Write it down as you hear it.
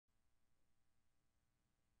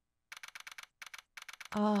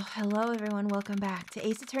Oh, hello everyone. Welcome back to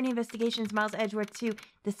Ace Attorney Investigations Miles Edgeworth 2.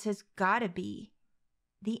 This has gotta be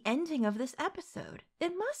the ending of this episode.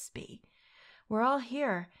 It must be. We're all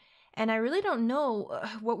here, and I really don't know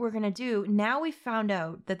what we're gonna do. Now we found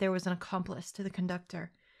out that there was an accomplice to the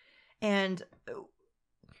conductor, and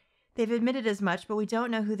they've admitted as much, but we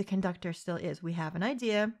don't know who the conductor still is. We have an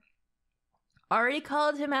idea. Already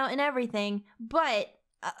called him out and everything, but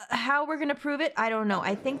how we're gonna prove it, I don't know.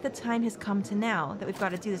 I think the time has come to now that we've got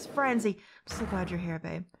to do this. Frenzy, I'm so glad you're here,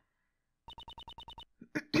 babe.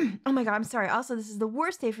 Oh my god, I'm sorry. Also, this is the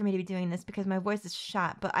worst day for me to be doing this because my voice is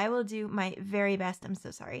shot, but I will do my very best. I'm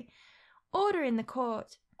so sorry. Order in the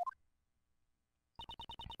court.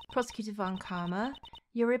 Prosecutor Von Karma,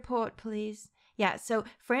 your report, please. Yeah, so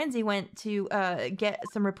Franzi went to get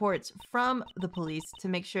some reports from the police to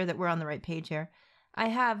make sure that we're on the right page here. I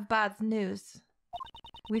have bad news.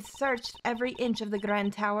 We've searched every inch of the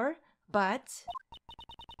Grand Tower, but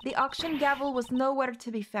the auction gavel was nowhere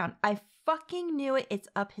to be found. I fucking knew it. It's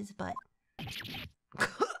up his butt.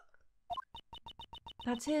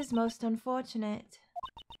 That is most unfortunate.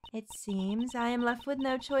 It seems I am left with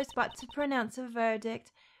no choice but to pronounce a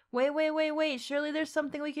verdict. Wait. Surely there's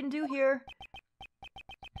something we can do here.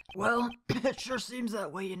 Well, it sure seems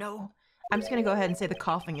that way, you know. I'm just gonna go ahead and say the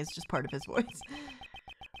coughing is just part of his voice.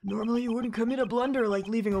 Normally you wouldn't commit a blunder like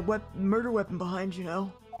leaving a murder weapon behind, you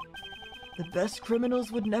know. The best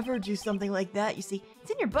criminals would never do something like that, you see. It's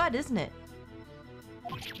in your butt, isn't it?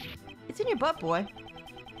 It's in your butt, boy.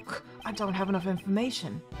 I don't have enough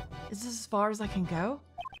information. Is this as far as I can go?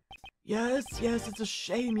 Yes, it's a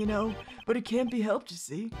shame, you know, but it can't be helped, you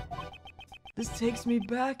see. This takes me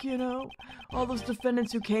back, you know. All those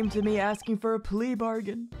defendants who came to me asking for a plea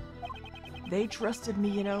bargain. They trusted me,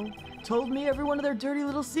 you know. Told me every one of their dirty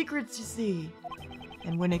little secrets, you see.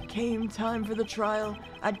 And when it came time for the trial,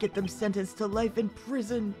 I'd get them sentenced to life in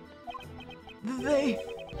prison. They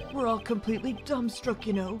were all completely dumbstruck,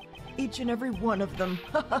 you know. Each and every one of them.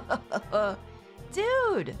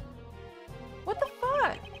 Dude! What the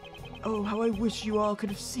fuck? Oh, how I wish you all could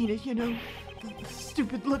have seen it, you know. The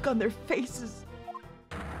stupid look on their faces.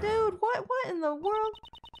 Dude, what in the world?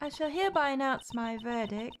 I shall hereby announce my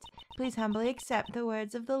verdict. Please humbly accept the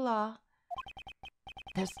words of the law.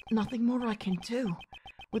 There's nothing more I can do.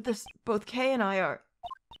 With this, both Kay and I are...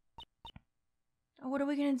 What are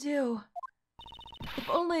we gonna do? If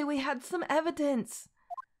only we had some evidence.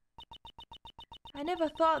 I never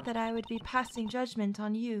thought that I would be passing judgment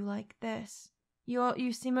on you like this.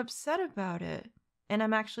 You seem upset about it. And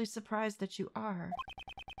I'm actually surprised that you are.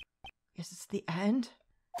 Is this the end?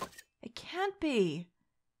 It can't be.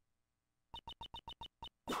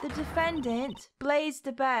 The defendant, Blaze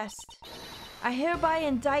the Best. I hereby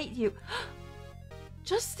indict you.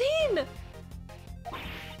 Justine!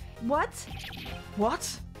 What?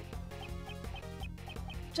 What?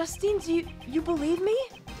 Justine, do you believe me?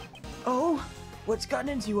 Oh, what's gotten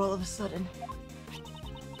into you all of a sudden?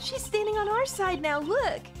 She's standing on our side now,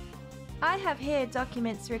 look! I have here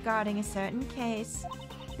documents regarding a certain case.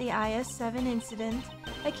 The IS-7 incident.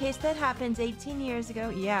 A case that happened 18 years ago.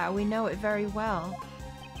 Yeah, we know it very well.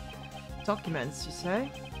 Documents, you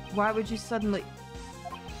say? Why would you suddenly...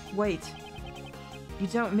 Wait. You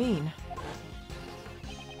don't mean...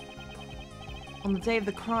 On the day of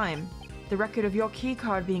the crime, the record of your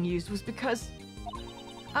keycard being used was because...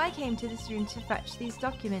 I came to this room to fetch these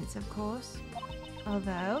documents, of course.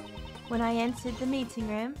 Although, when I entered the meeting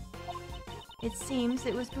room, it seems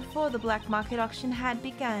it was before the black market auction had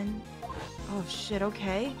begun. Oh shit,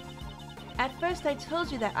 okay. At first I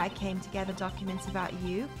told you that I came to gather documents about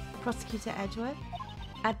you, Prosecutor Edgeworth.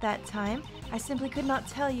 At that time, I simply could not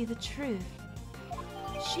tell you the truth.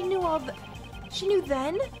 She knew all the... She knew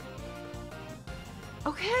then?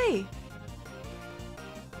 Okay.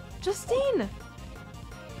 Justine!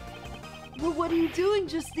 Well, what are you doing,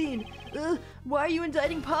 Justine? Why are you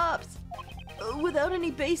indicting Pops? Without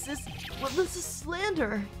any basis. Well, this is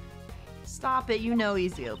slander. Stop it, you know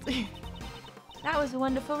he's guilty. That was a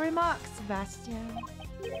wonderful remark, Sebastian.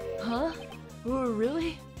 Huh? Oh,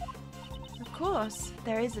 really? Of course,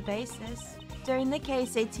 there is a basis. During the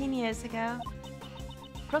case 18 years ago,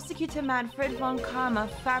 Prosecutor Manfred von Karma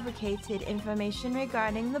fabricated information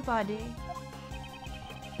regarding the body.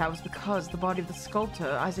 That was because the body of the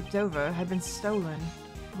sculptor, Isaac Dover, had been stolen.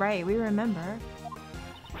 Right, we remember.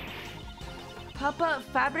 Papa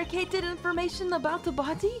fabricated information about the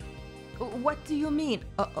body? What do you mean?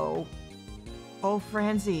 Uh-oh. Oh,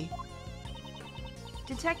 Franzi.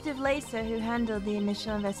 Detective Lacer, who handled the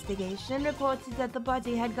initial investigation, reported that the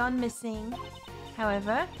body had gone missing.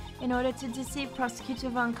 However, in order to deceive Prosecutor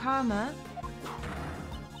von Karma,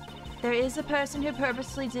 There is a person who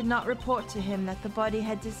purposely did not report to him that the body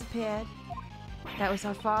had disappeared. That was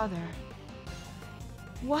our father.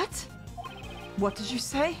 What? What did you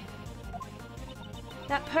say?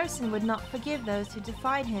 That person would not forgive those who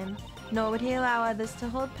defied him, nor would he allow others to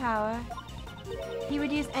hold power. He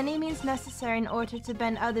would use any means necessary in order to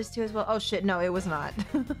bend others to his will. Oh shit, no, it was not.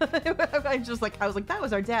 I was like, that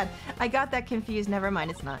was our dad. I got that confused, never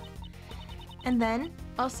mind, it's not. And then,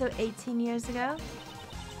 also 18 years ago,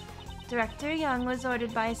 Director Young was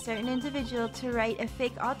ordered by a certain individual to write a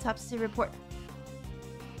fake autopsy report.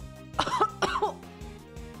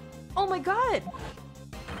 Oh my god!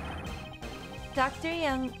 Dr.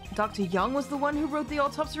 Young was the one who wrote the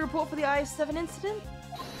autopsy report for the IS-7 incident?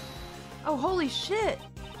 Oh, holy shit!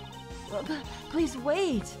 Please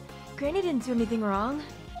wait. Granny didn't do anything wrong.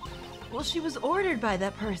 Well, she was ordered by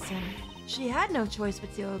that person. She had no choice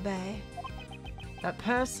but to obey. That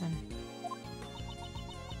person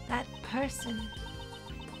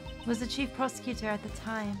was the chief prosecutor at the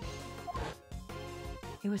time.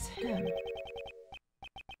 It was him.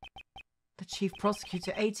 The chief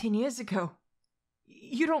prosecutor 18 years ago.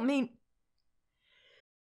 You don't mean...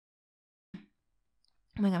 Oh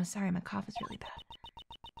my god, I'm sorry, my cough is really bad.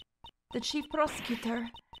 The chief prosecutor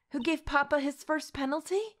who gave Papa his first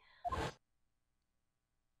penalty?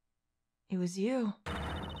 It was you.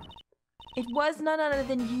 It was none other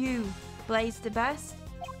than you, Blaze the Best.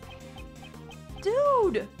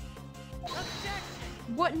 Dude!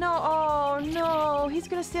 What? No, oh no, he's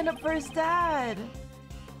gonna stand up for his dad.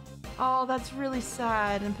 Oh, that's really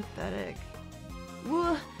sad and pathetic.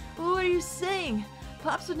 What are you saying?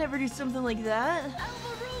 Pops would never do something like that.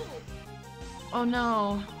 Oh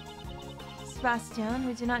no. Sebastian,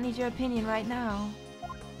 we do not need your opinion right now.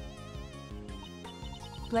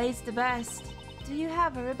 Blaze the Best, do you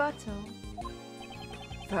have a rebuttal?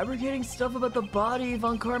 Fabricating stuff about the body,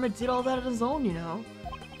 Von Karma did all that on his own, you know.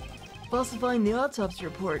 Falsifying the autopsy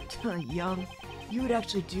report. Young, you would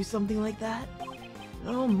actually do something like that?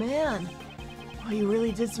 Oh man. Oh, you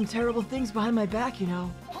really did some terrible things behind my back, you know.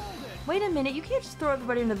 Wait a minute, you can't just throw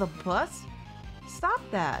everybody under the bus. Stop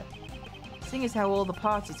that. Seeing as how all the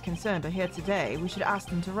parties concerned are here today, we should ask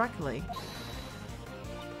them directly.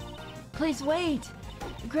 Please wait.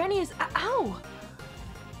 Granny is... Ow!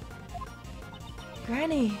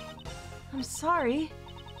 Granny, I'm sorry.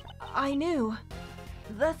 I knew.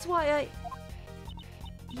 That's why I...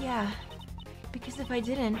 Yeah, because if I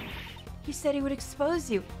didn't, he said he would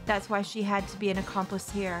expose you. That's why she had to be an accomplice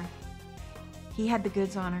here. He had the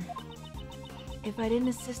goods on her. If I didn't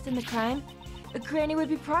assist in the crime, Granny would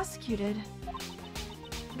be prosecuted.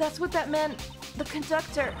 That's what that man, the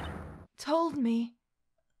conductor, told me.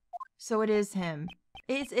 So it is him.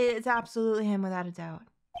 It's absolutely him without a doubt.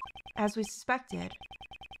 As we suspected.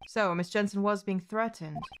 So, Miss Jensen was being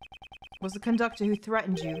threatened. Was the conductor who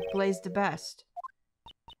threatened you Blaze the Best?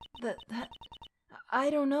 I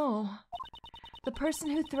don't know. The person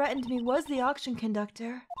who threatened me was the auction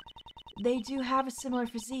conductor. They do have a similar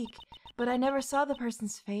physique, but I never saw the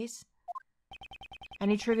person's face.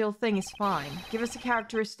 Any trivial thing is fine. Give us a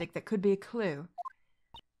characteristic that could be a clue.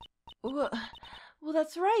 Well,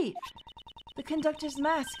 that's right. The conductor's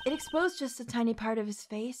mask, it exposed just a tiny part of his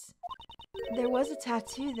face. There was a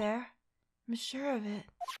tattoo there. I'm sure of it.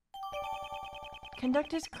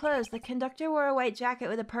 Conductor's clothes. The conductor wore a white jacket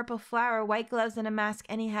with a purple flower, white gloves, and a mask,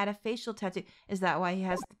 and he had a facial tattoo. Is that why he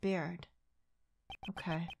has the beard?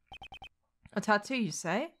 Okay. A tattoo, you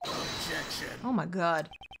say? Objection. Oh my god.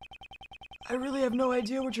 I really have no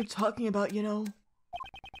idea what you're talking about, you know.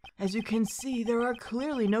 As you can see, there are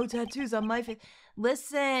clearly no tattoos on my face.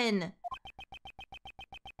 Listen!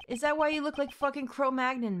 Is that why you look like fucking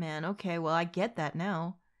Cro-Magnon, man? Okay, well, I get that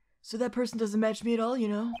now. So that person doesn't match me at all, you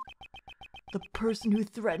know? The person who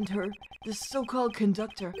threatened her, the so-called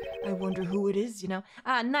conductor. I wonder who it is, you know?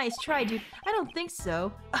 Ah, nice try, dude. I don't think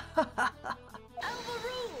so.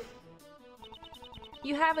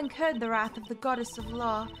 You have incurred the wrath of the goddess of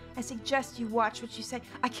law. I suggest you watch what you say.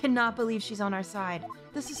 I cannot believe she's on our side.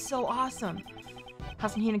 This is so awesome.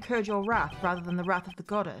 Hasn't he incurred your wrath rather than the wrath of the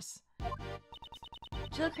goddess?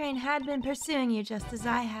 Jill Crane had been pursuing you just as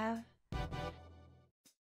I have.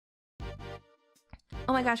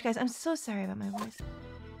 Oh my gosh, guys, I'm so sorry about my voice.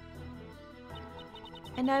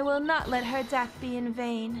 And I will not let her death be in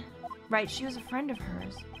vain. Right, she was a friend of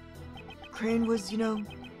hers. Crane was, you know,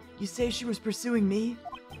 you say she was pursuing me?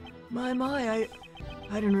 My, I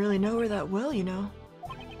didn't really know her that well, you know.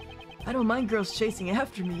 I don't mind girls chasing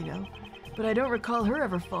after me, you know, but I don't recall her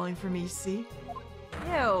ever falling for me, see?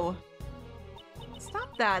 Ew.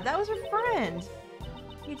 Stop that, that was her friend.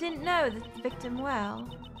 You didn't know the victim well.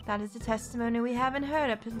 That is the testimony we haven't heard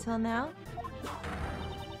up until now.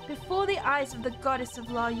 Before the eyes of the goddess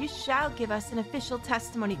of law, you shall give us an official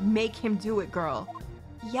testimony. Make him do it, girl.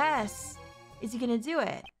 Yes. Is he gonna do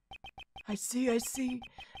it? I see.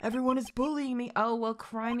 Everyone is bullying me. Oh, well,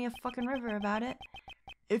 cry me a fucking river about it.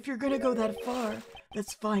 If you're gonna go that far,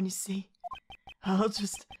 that's fine, you see. I'll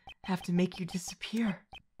just have to make you disappear.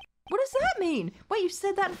 What does that mean? Wait, you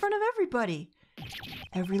said that in front of everybody.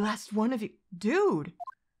 Every last one of you. Dude!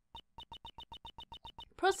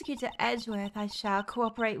 Prosecutor Edgeworth, I shall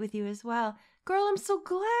cooperate with you as well. Girl, I'm so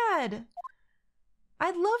glad.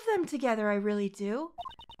 I love them together, I really do.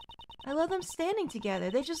 I love them standing together.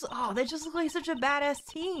 They just look like such a badass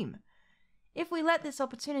team. If we let this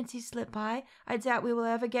opportunity slip by, I doubt we will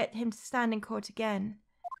ever get him to stand in court again.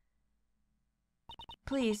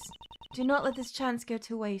 Please, do not let this chance go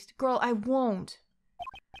to waste. Girl, I won't.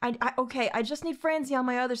 Okay, I just need Francie on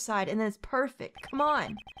my other side, and then it's perfect. Come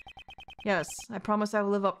on. Yes, I promise I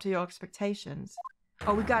will live up to your expectations.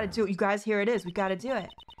 Oh, we gotta do it. You guys, here it is. We gotta do it.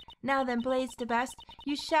 Now then, Blaze the Best,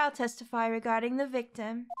 you shall testify regarding the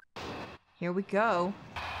victim. Here we go.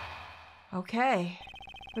 Okay.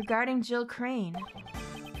 Regarding Jill Crane.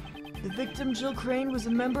 The victim, Jill Crane, was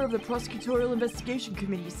a member of the Prosecutorial Investigation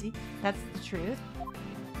Committee, you see? That's the truth.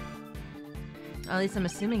 At least I'm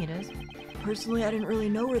assuming it is. Personally, I didn't really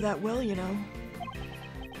know her that well, you know.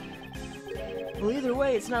 Well, either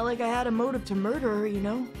way, it's not like I had a motive to murder her, you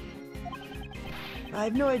know. I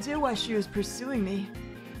have no idea why she was pursuing me.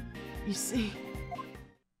 You see.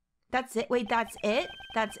 That's it? Wait, that's it?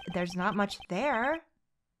 There's not much there.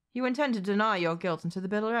 You intend to deny your guilt until the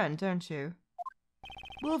bitter end, don't you?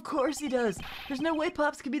 Well, of course he does. There's no way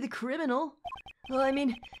Pops could be the criminal. Well, I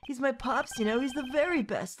mean, he's my Pops, you know. He's the very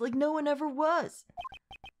best, like no one ever was.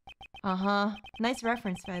 Uh-huh. Nice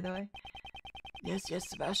reference, by the way. Yes,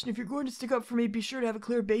 Sebastian, if you're going to stick up for me, be sure to have a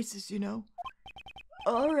clear basis, you know.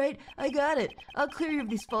 Alright, I got it. I'll clear you of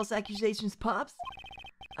these false accusations, Pops.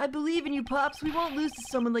 I believe in you, Pops. We won't lose to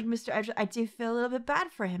someone like Mr. Edgeworth. I do feel a little bit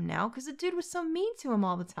bad for him now, because the dude was so mean to him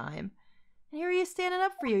all the time. And here he is standing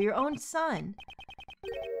up for you, your own son.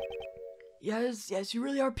 Yes, you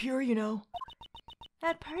really are pure, you know.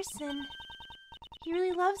 That person, he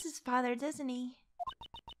really loves his father, doesn't he?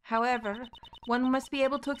 However, one must be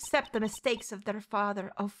able to accept the mistakes of their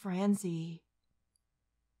father. Oh, Francie.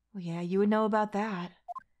 Well, yeah, you would know about that.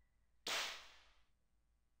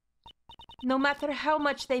 No matter how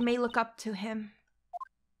much they may look up to him.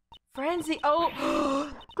 Francie,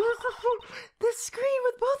 oh! The screen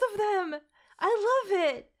with both of them! I love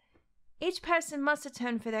it! Each person must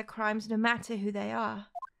atone for their crimes, no matter who they are.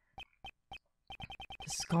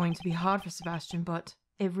 This is going to be hard for Sebastian, but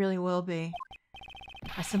it really will be.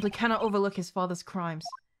 I simply cannot overlook his father's crimes.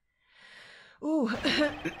 Ooh.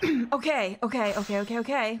 Okay.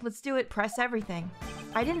 Let's do it. Press everything.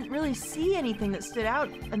 I didn't really see anything that stood out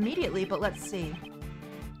immediately, but let's see.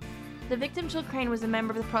 The victim, Jill Crane, was a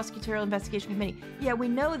member of the Prosecutorial Investigation Committee. Yeah, we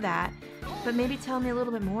know that, but maybe tell me a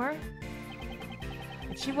little bit more?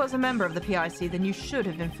 If she was a member of the PIC, then you should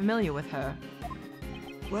have been familiar with her.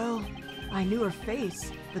 Well, I knew her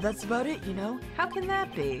face, but that's about it, you know? How can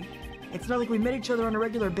that be? It's not like we met each other on a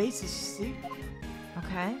regular basis, you see?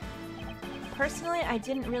 Okay. Personally, I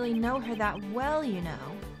didn't really know her that well, you know.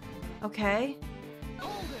 Okay.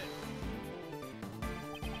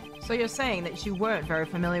 So you're saying that you weren't very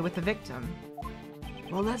familiar with the victim?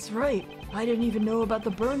 Well, that's right. I didn't even know about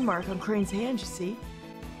the burn mark on Crane's hand, you see?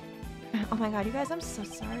 Oh my god, you guys, I'm so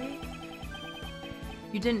sorry.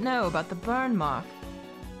 You didn't know about the burn mark?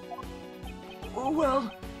 Oh,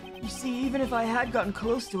 well, you see, even if I had gotten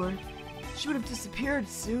close to her, she would have disappeared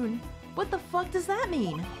soon. What the fuck does that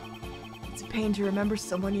mean? It's a pain to remember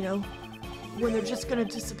someone, you know, when they're just gonna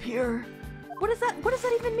disappear. What does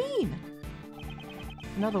that even mean?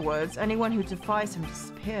 In other words, anyone who defies him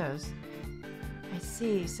disappears. I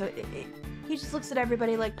see, so he just looks at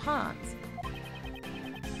everybody like pawns.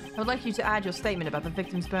 I would like you to add your statement about the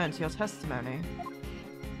victim's burn to your testimony.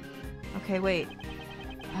 Okay, wait.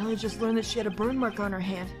 I only just learned that she had a burn mark on her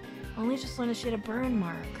hand. Only just learned that she had a burn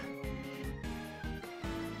mark.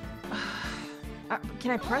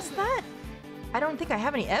 Can I press that? I don't think I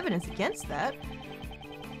have any evidence against that.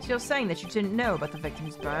 So you're saying that you didn't know about the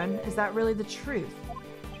victim's burn? Is that really the truth?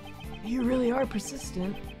 You really are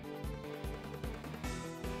persistent.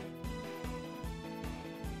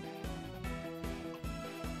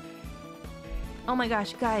 Oh my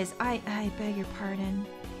gosh, guys, I beg your pardon.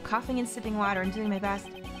 Coughing and sipping water and doing my best.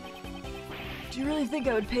 Do you really think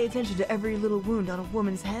I would pay attention to every little wound on a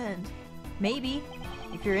woman's hand? Maybe,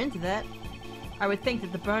 if you're into that. I would think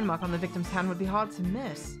that the burn mark on the victim's hand would be hard to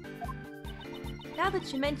miss. Now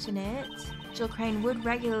that you mention it, Jill Crane would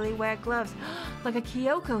regularly wear gloves, like a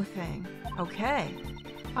Kyoko thing. Okay.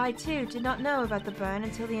 I, too, did not know about the burn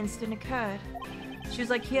until the incident occurred. She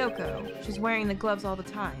was like Kyoko. She was wearing the gloves all the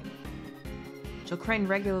time. Jill Crane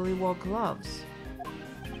regularly wore gloves.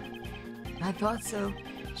 I thought so.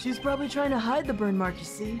 She was probably trying to hide the burn mark, you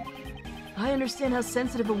see. I understand how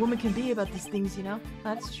sensitive a woman can be about these things, you know?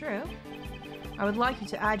 That's true. I would like you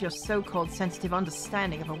to add your so-called sensitive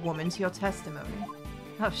understanding of a woman to your testimony.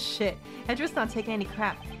 Oh shit, Edgeworth's not taking any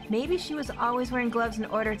crap. Maybe she was always wearing gloves in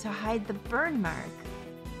order to hide the burn mark.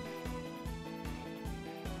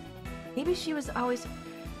 Maybe she was always...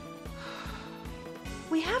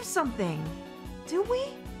 We have something! Do we?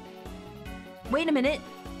 Wait a minute!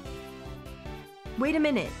 Wait a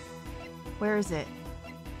minute! Where is it?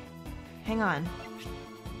 Hang on.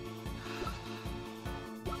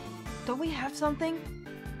 Don't we have something?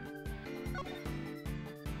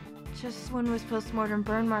 Just one was post-mortem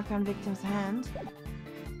burn mark on victim's hand.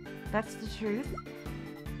 That's the truth.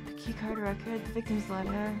 The keycard record, the victim's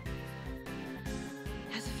letter.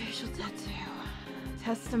 Has a facial tattoo.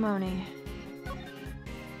 Testimony.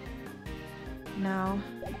 No.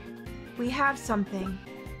 We have something.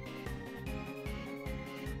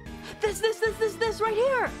 This right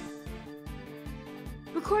here!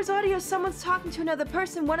 Records audio, someone's talking to another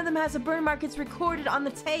person, one of them has a burn mark, it's recorded on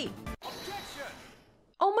the tape. Objection!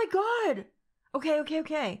 Oh my god!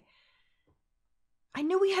 Okay. I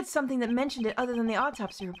knew we had something that mentioned it other than the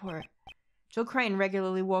autopsy report. Jill Crane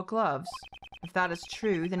regularly wore gloves. If that is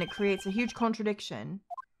true, then it creates a huge contradiction.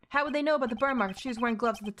 How would they know about the burn mark if she was wearing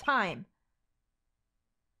gloves at the time?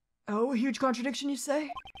 Oh, a huge contradiction, you say?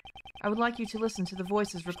 I would like you to listen to the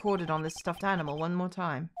voices recorded on this stuffed animal one more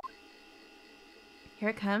time. Here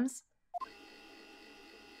it comes.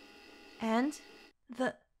 And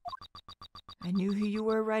the... I knew who you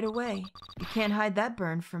were right away. You can't hide that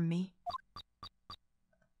burn from me.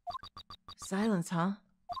 Silence, huh?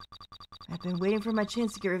 I've been waiting for my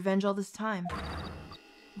chance to get revenge all this time.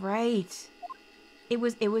 Right. It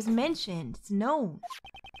was mentioned. It's known.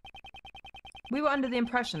 We were under the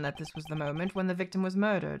impression that this was the moment when the victim was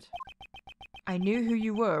murdered. I knew who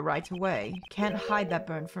you were right away. Can't hide that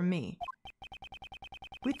burn from me.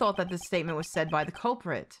 We thought that this statement was said by the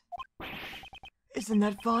culprit. Isn't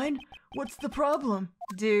that fine? What's the problem?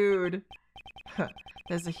 Dude.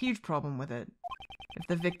 There's a huge problem with it. If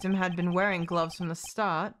the victim had been wearing gloves from the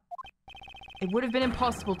start, it would have been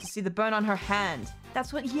impossible to see the burn on her hand.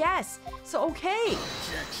 That's what- yes! So okay!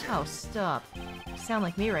 Objection. Oh, stop. You sound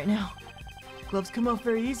like me right now. Gloves come off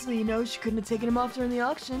very easily, you know. She couldn't have taken them off during the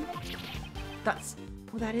auction.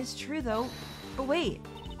 Well, that is true, though. But wait.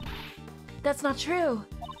 That's not true.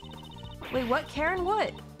 Wait, what? Karen,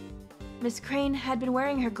 what? Miss Crane had been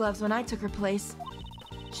wearing her gloves when I took her place.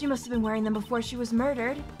 She must have been wearing them before she was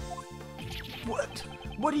murdered. What?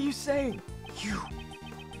 What are you saying?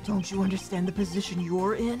 Don't you understand the position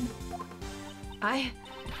you're in?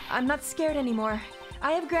 I'm not scared anymore.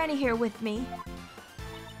 I have Granny here with me.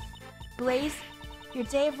 Blaze, your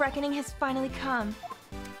day of reckoning has finally come.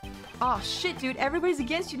 Oh shit, dude, everybody's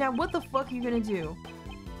against you now. What the fuck are you gonna do?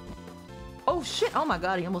 Oh shit, oh my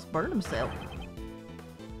god, he almost burned himself.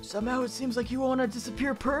 Somehow it seems like you want to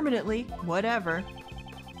disappear permanently. Whatever.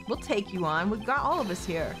 We'll take you on. We've got all of us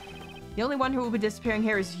here. The only one who will be disappearing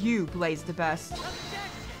here is you, Blaze the Best.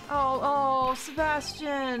 Oh,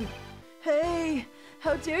 Sebastian. Hey,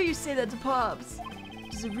 how dare you say that to Pops?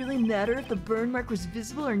 Does it really matter if the burn mark was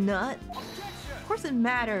visible or not? Of course it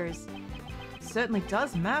matters. It certainly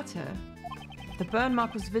does matter. If the burn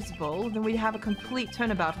mark was visible, then we'd have a complete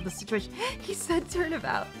turnabout of the situation. He said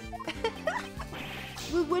turnabout.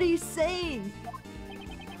 Well, what are you saying?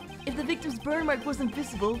 If the victim's burn mark wasn't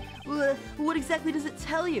visible, what exactly does it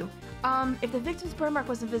tell you? If the victim's burn mark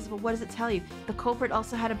wasn't visible, what does it tell you? The culprit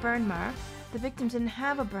also had a burn mark. The victim didn't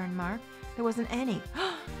have a burn mark. There wasn't any.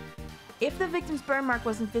 If the victim's burn mark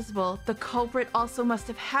wasn't visible, the culprit also must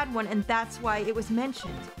have had one, and that's why it was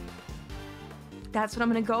mentioned. That's what I'm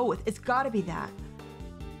gonna go with. It's gotta be that.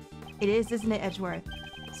 It is, isn't it, Edgeworth?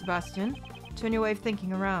 Sebastian, turn your way of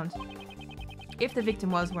thinking around. If the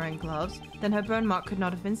victim was wearing gloves, then her burn mark could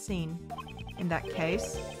not have been seen. In that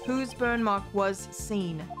case, whose burn mark was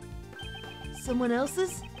seen? Someone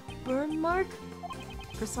else's burn mark?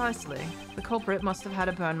 Precisely. The culprit must have had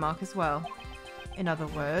a burn mark as well. In other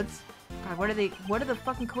words, God, what are the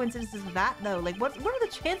fucking coincidences of that though? Like, what are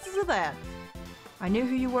the chances of that? I knew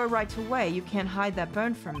who you were right away. You can't hide that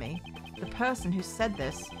burn from me. The person who said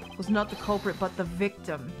this was not the culprit, but the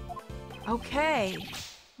victim. Okay.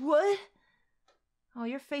 What? Oh,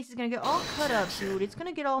 your face is gonna get all cut up, dude. It's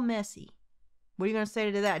gonna get all messy. What are you going to say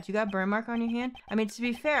to that? You got a burn mark on your hand? I mean, to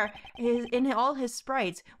be fair, in all his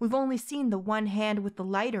sprites, we've only seen the one hand with the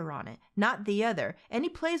lighter on it, not the other. And he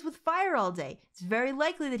plays with fire all day. It's very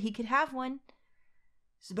likely that he could have one.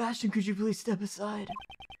 Sebastian, could you please step aside?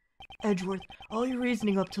 Edgeworth, all your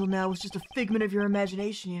reasoning up till now was just a figment of your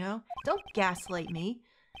imagination, you know? Don't gaslight me.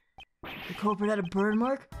 The culprit had a burn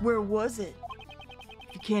mark? Where was it?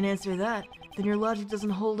 If you can't answer that, then your logic doesn't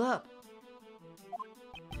hold up.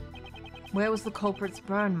 Where was the culprit's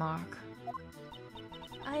burn mark?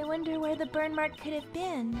 I wonder where the burn mark could have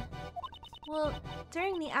been. Well,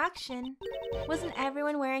 during the auction, wasn't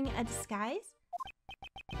everyone wearing a disguise?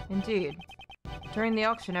 Indeed. During the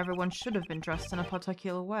auction, everyone should have been dressed in a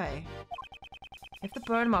particular way. If the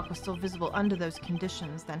burn mark was still visible under those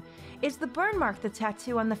conditions, then is the burn mark the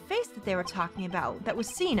tattoo on the face that they were talking about that was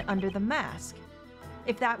seen under the mask?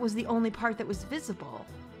 If that was the only part that was visible.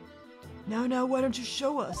 Now, why don't you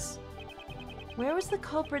show us? Where was the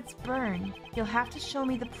culprit's burn? You'll have to show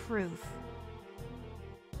me the proof.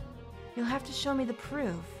 You'll have to show me the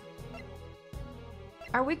proof.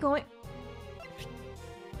 Are we going...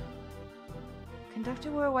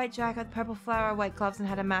 Conductor wore a white jacket, purple flower, white gloves, and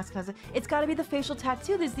had a mask on. It's gotta be the facial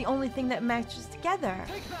tattoo. This is the only thing that matches together.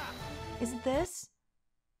 Is it this?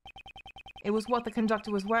 It was what the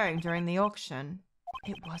conductor was wearing during the auction.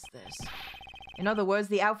 It was this. In other words,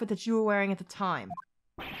 the outfit that you were wearing at the time.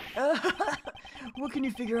 What can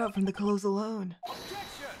you figure out from the clothes alone?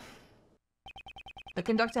 The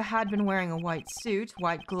conductor had been wearing a white suit,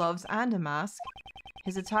 white gloves, and a mask.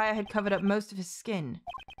 His attire had covered up most of his skin.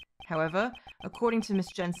 However, according to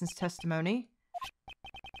Miss Jensen's testimony,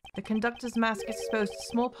 the conductor's mask exposed a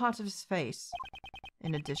small part of his face.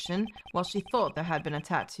 In addition, while she thought there had been a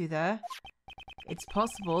tattoo there, it's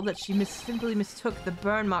possible that she simply mistook the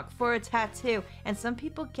burn mark for a tattoo, and some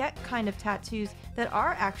people get kind of tattoos that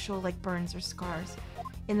are actual, like burns or scars,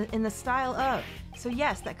 in the style of. So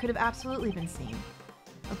yes, that could have absolutely been seen.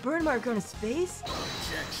 A burn mark on his face?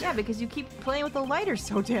 Yeah, because you keep playing with the lighter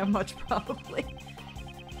so damn much, probably.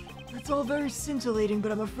 That's all very scintillating,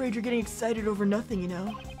 but I'm afraid you're getting excited over nothing, you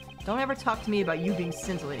know? Don't ever talk to me about you being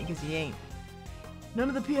scintillating, because you ain't. None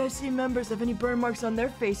of the PIC members have any burn marks on their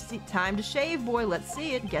faces. Time to shave, boy. Let's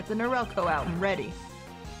see it. Get the Norelco out and ready.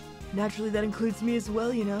 Naturally, that includes me as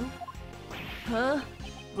well, you know? Huh?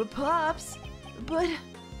 But Pops? But...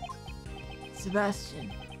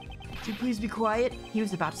 Sebastian, could you please be quiet? He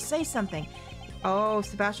was about to say something. Oh,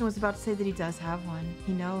 Sebastian was about to say that he does have one.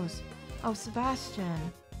 He knows. Oh, Sebastian.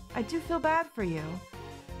 I do feel bad for you.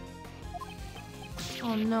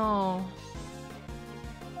 Oh, no.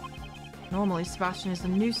 Normally, Sebastian is a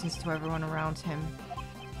nuisance to everyone around him.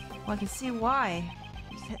 Well, I can see why.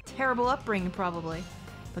 He's had terrible upbringing, probably.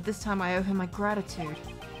 But this time I owe him my gratitude.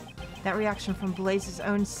 That reaction from Blaze's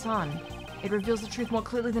own son. It reveals the truth more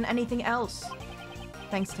clearly than anything else.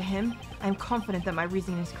 Thanks to him, I am confident that my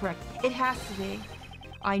reasoning is correct. It has to be.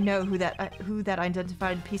 I know who that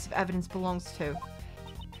identified piece of evidence belongs to.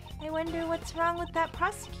 I wonder what's wrong with that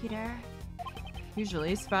prosecutor.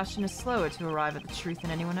 Usually, Sebastian is slower to arrive at the truth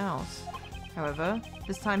than anyone else. However,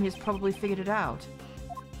 this time he has probably figured it out.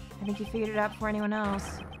 I think he figured it out before anyone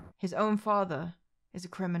else. His own father is a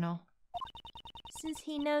criminal. Since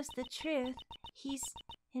he knows the truth, he's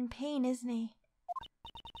in pain, isn't he?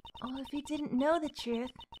 Oh, if he didn't know the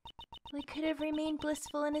truth, we could have remained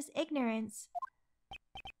blissful in his ignorance.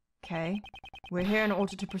 Okay, we're here in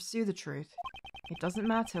order to pursue the truth. It doesn't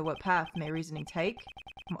matter what path my reasoning takes.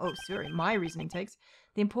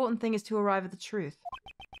 The important thing is to arrive at the truth.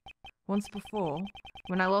 Once before,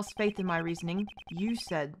 when I lost faith in my reasoning, you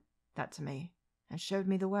said that to me and showed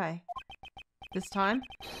me the way. This time,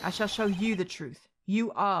 I shall show you the truth.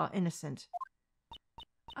 You are innocent.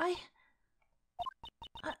 I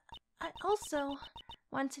also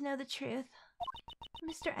want to know the truth.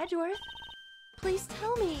 Mr. Edgeworth, please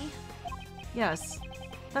tell me. Yes,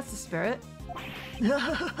 that's the spirit.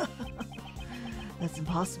 That's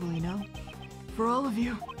impossible, you know? For all of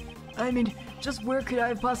you. I mean, just where could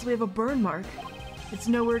I possibly have a burn mark? It's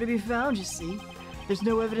nowhere to be found, you see. There's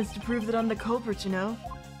no evidence to prove that I'm the culprit, you know?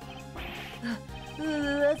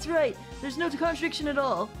 That's right. There's no contradiction at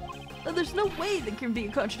all. There's no way there can be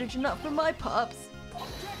a contradiction, not for my Pops.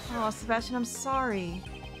 Oh, Sebastian, I'm sorry.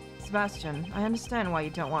 Sebastian, I understand why you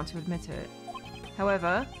don't want to admit it.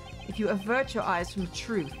 However, if you avert your eyes from the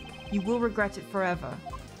truth, you will regret it forever.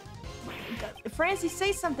 Francie,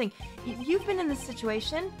 say something. You've been in this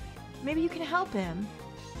situation. Maybe you can help him.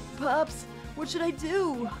 Pops, what should I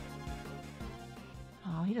do?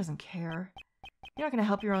 Oh, he doesn't care. You're not going to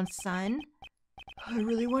help your own son. I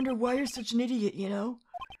really wonder why you're such an idiot, you know?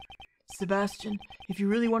 Sebastian, if you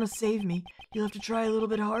really want to save me, you'll have to try a little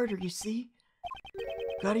bit harder, you see?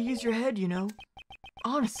 Gotta use your head, you know?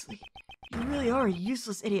 Honestly, you really are a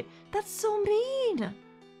useless idiot. That's so mean!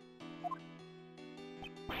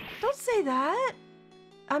 Don't say that!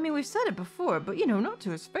 I mean, we've said it before, but you know, not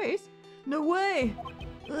to his face. No way!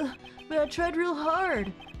 But I tried real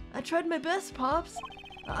hard. I tried my best, Pops.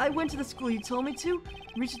 I went to the school you told me to,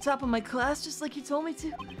 reached the top of my class just like you told me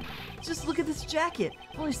to. Just look at this jacket.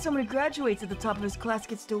 Only someone who graduates at the top of his class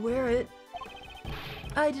gets to wear it.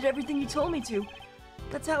 I did everything you told me to.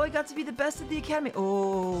 That's how I got to be the best at the academy.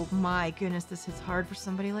 Oh my goodness, this hits hard for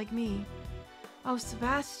somebody like me. Oh,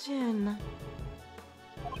 Sebastian.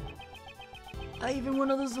 I even won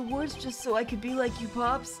all those awards just so I could be like you,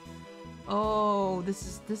 Pops. Oh,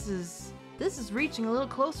 this is reaching a little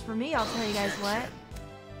close for me, I'll tell you guys what.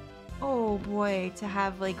 Oh boy, to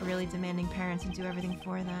have like really demanding parents and do everything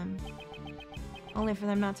for them. Only for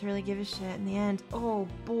them not to really give a shit in the end. Oh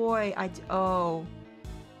boy, oh,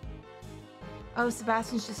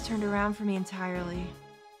 Sebastian's just turned around for me entirely.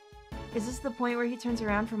 Is this the point where he turns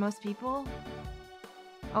around for most people?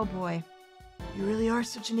 Oh boy. You really are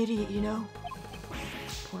such an idiot, you know?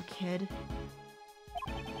 Poor kid.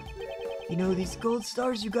 You know, these gold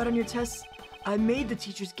stars you got on your tests, I made the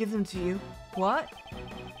teachers give them to you. What?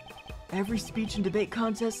 Every speech and debate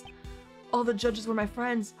contest, all the judges were my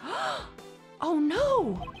friends. Oh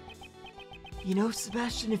no! You know,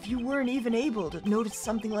 Sebastian, if you weren't even able to notice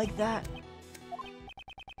something like that,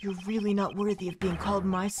 you're really not worthy of being called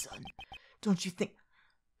my son. Don't you think?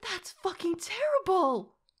 That's fucking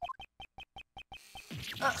terrible!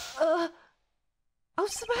 Oh,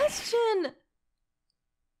 Sebastian!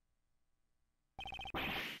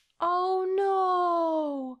 Oh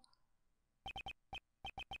no!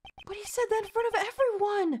 But he said that in front of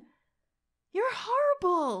everyone! You're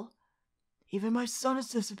horrible! Even my son has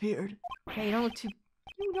disappeared. Hey, you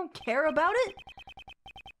don't care about it?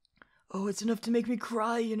 Oh, it's enough to make me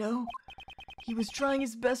cry, you know? He was trying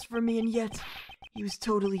his best for me, and yet, he was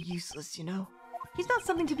totally useless, you know? He's not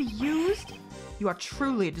something to be used. You are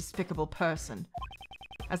truly a despicable person.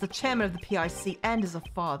 As the chairman of the PIC and as a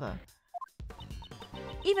father.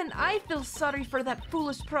 Even I feel sorry for that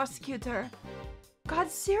foolish prosecutor. God,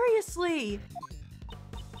 seriously!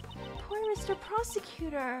 Poor Mr.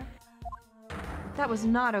 Prosecutor. That was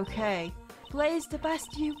not okay. Blaise de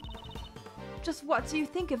Bastiu. Just what do you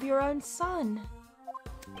think of your own son?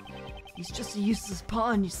 He's just a useless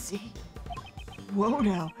pawn, you see. Whoa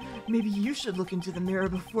now, maybe you should look into the mirror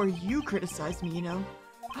before you criticize me, you know?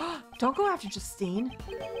 Don't go after Justine.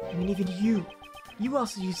 I mean, even you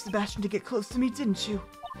also used Sebastian to get close to me, didn't you?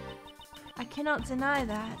 I cannot deny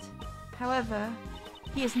that. However,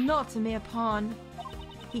 he is not a mere pawn.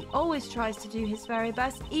 He always tries to do his very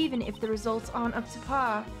best, even if the results aren't up to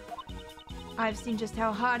par. I've seen just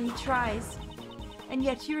how hard he tries, and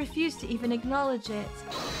yet you refuse to even acknowledge it.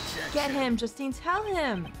 Get him, Justine, tell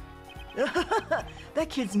him! That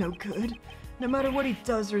kid's no good, no matter what he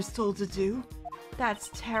does or is told to do. That's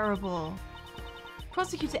terrible.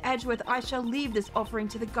 Prosecutor Edgeworth, I shall leave this offering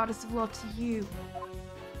to the goddess of law to you.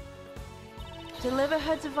 Deliver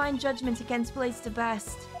her divine judgment against Blaise de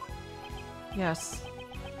Best. Yes,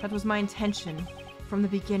 that was my intention from the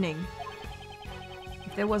beginning.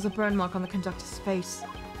 If there was a burn mark on the conductor's face,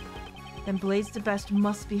 then Blaise de Best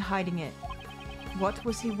must be hiding it. What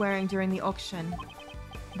was he wearing during the auction?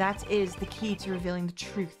 That is the key to revealing the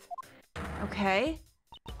truth. Okay?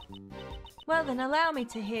 Well then, allow me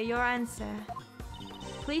to hear your answer.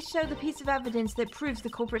 Please show the piece of evidence that proves the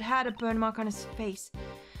culprit had a burn mark on his face.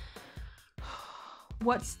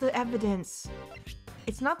 What's the evidence?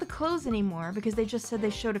 It's not the clothes anymore, because they just said they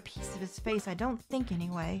showed a piece of his face. I don't think,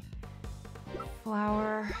 anyway.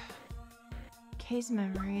 Flower. Case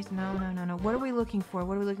memories. No. What are we looking for?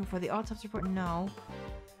 The autopsy report? No.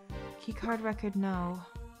 Keycard record? No.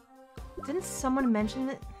 Didn't someone mention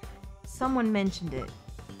it? Someone mentioned it.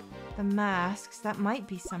 The masks. That might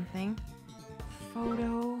be something.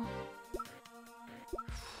 Photo.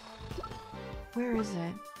 Where is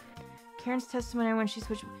it? Karen's testimony when she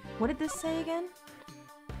switched. What did this say again?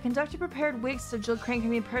 The conductor prepared wigs so Jill Crane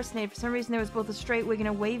can be impersonated. For some reason, there was both a straight wig and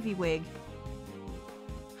a wavy wig.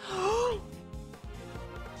 Oh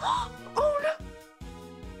no!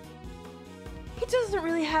 He doesn't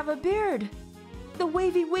really have a beard. The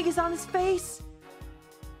wavy wig is on his face.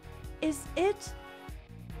 Is it?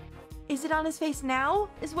 Is it on his face now?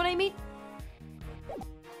 Is what I mean?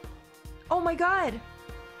 Oh my god!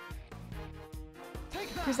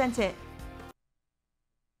 Present it.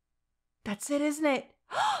 That's it, isn't it?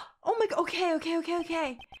 Oh my god,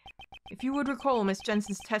 okay. If you would recall Miss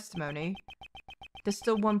Jensen's testimony, There's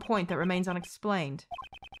still one point that remains unexplained.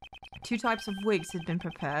 2 types of wigs had been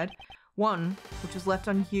prepared, one which was left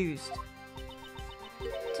unused.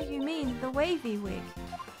 Do you mean the wavy wig?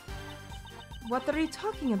 What are you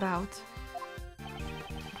talking about?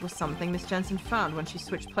 It was something Miss Jensen found when she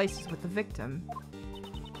switched places with the victim.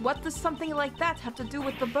 What does something like that have to do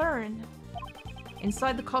with the burn?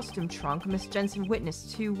 Inside the costume trunk, Miss Jensen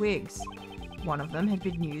witnessed 2 wigs. One of them had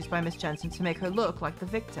been used by Miss Jensen to make her look like the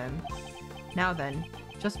victim. Now then,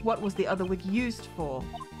 just what was the other wig used for?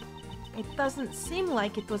 It doesn't seem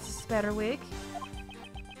like it was a spare wig.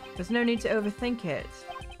 There's no need to overthink it.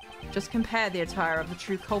 Just compare the attire of the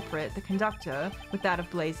true culprit, the conductor, with that of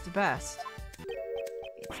Blaise the Best.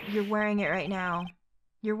 You're wearing it right now.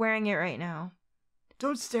 You're wearing it right now.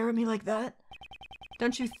 Don't stare at me like that.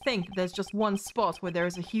 Don't you think that there's just one spot where there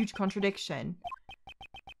is a huge contradiction?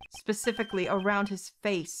 Specifically around his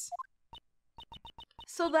face.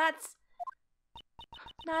 So that's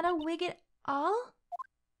not a wig at all?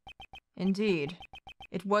 Indeed.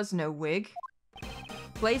 It was no wig.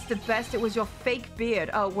 Blaise the Best, it was your fake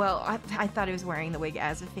beard. Oh, well, I thought he was wearing the wig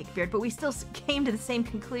as a fake beard, but we still came to the same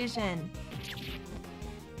conclusion.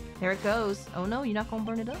 There it goes. Oh no, you're not gonna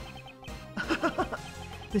burn it up?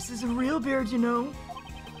 This is a real beard, you know.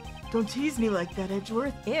 Don't tease me like that,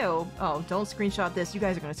 Edgeworth. Ew. Oh, don't screenshot this. You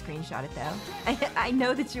guys are gonna screenshot it, though. I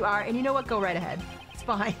know that you are, and you know what? Go right ahead. It's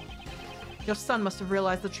fine. Your son must have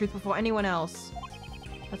realized the truth before anyone else.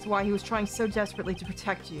 That's why he was trying so desperately to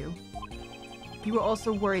protect you. You were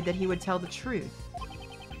also worried that he would tell the truth.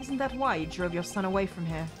 Isn't that why you drove your son away from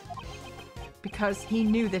here? Because he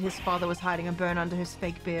knew that his father was hiding a burn under his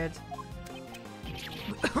fake beard.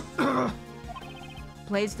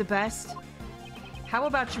 Blaise the Best, how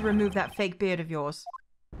about you remove that fake beard of yours?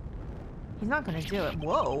 He's not gonna do it.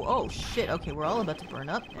 Whoa, oh shit, okay, we're all about to burn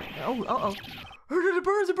up. Oh. It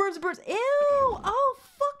burns, it burns, it burns. Ew! Oh,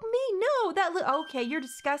 fuck me, no! That okay, you're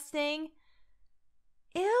disgusting.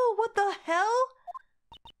 Ew, what the hell?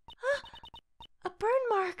 A burn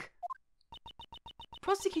mark!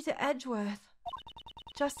 Prosecutor Edgeworth,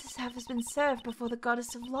 justice has been served before the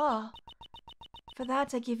goddess of law. For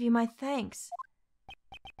that I give you my thanks.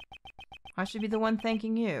 I should be the one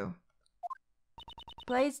thanking you.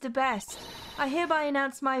 Blaise the Best, I hereby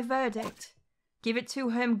announce my verdict. Give it to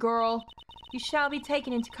him, girl. You shall be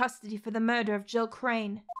taken into custody for the murder of Jill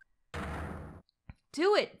Crane.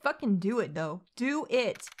 Do it! Fucking do it, though. Do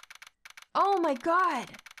it! Oh my god!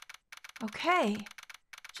 Okay.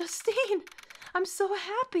 Justine, I'm so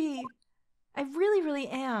happy. I really, really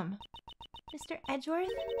am. Mr. Edgeworth,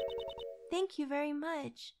 thank you very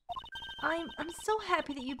much. I'm so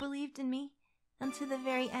happy that you believed in me until the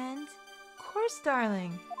very end. Of course,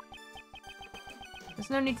 darling.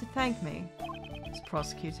 There's no need to thank me, Miss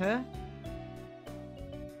Prosecutor.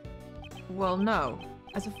 Well, no.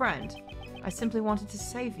 As a friend, I simply wanted to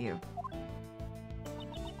save you.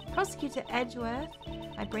 Prosecutor Edgeworth,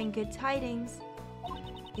 I bring good tidings.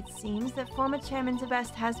 It seems that former Chairman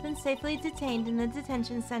DeBest has been safely detained in the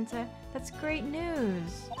detention center. That's great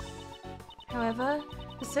news. However,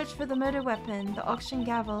 the search for the murder weapon, the auction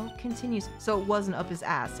gavel, continues. So it wasn't up his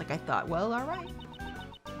ass, like I thought. Well, alright.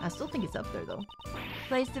 I still think it's up there, though.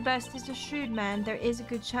 Blaise DeBest is a shrewd man. There is a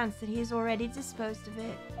good chance that he has already disposed of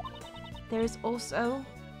it. There is also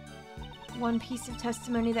one piece of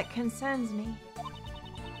testimony that concerns me.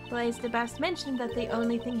 Blaise DeBest mentioned that the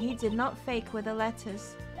only thing he did not fake were the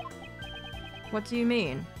letters. What do you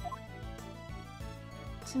mean?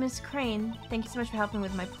 To Miss Crane, thank you so much for helping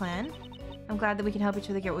with my plan. I'm glad that we can help each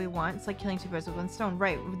other get what we want. It's like killing 2 birds with 1 stone.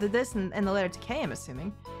 Right, this and the letter to Kay, I'm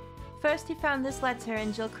assuming. First, he found this letter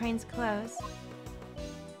in Jill Crane's clothes.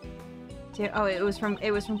 Oh, it was from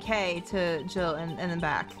Kay to Jill and then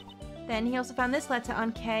back. Then he also found this letter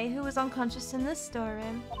on Kay, who was unconscious in the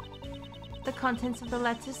storeroom. The contents of the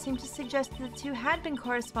letter seemed to suggest that the two had been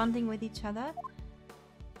corresponding with each other,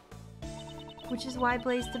 which is why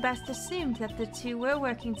Blaise DeBest assumed that the two were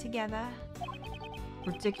working together.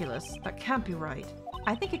 Ridiculous. That can't be right.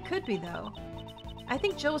 I think it could be, though. I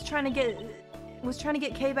think Jill was trying to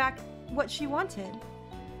get Kay back what she wanted.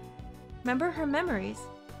 Remember her memories.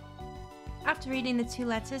 After reading the 2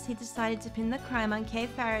 letters, he decided to pin the crime on Kay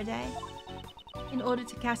Faraday. In order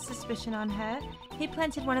to cast suspicion on her, he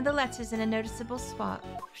planted one of the letters in a noticeable spot.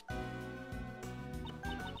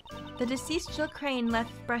 The deceased Jill Crane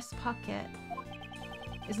left breast pocket.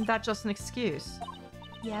 Isn't that just an excuse?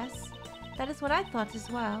 Yes, that is what I thought as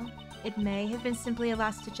well. It may have been simply a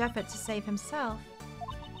last-ditch effort to save himself.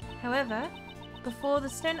 However, before the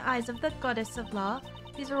stern eyes of the goddess of law,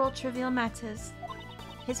 these are all trivial matters.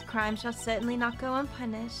 His crime shall certainly not go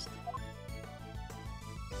unpunished.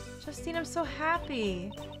 Justine, I'm so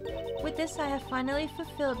happy. With this, I have finally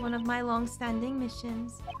fulfilled one of my long-standing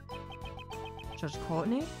missions. Judge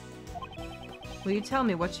Courtney? Will you tell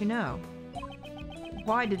me what you know?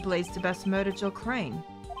 Why did Blaise DeBest murder Jill Crane?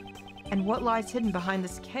 And what lies hidden behind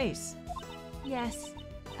this case? Yes,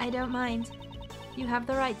 I don't mind. You have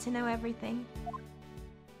the right to know everything.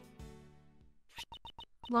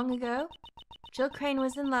 Long ago, Jill Crane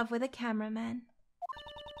was in love with a cameraman.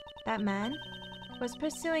 That man was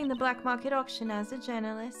pursuing the black market auction as a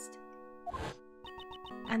journalist.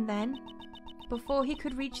 And then, before he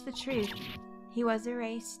could reach the truth, he was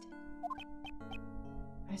erased.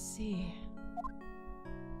 I see.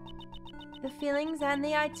 The feelings and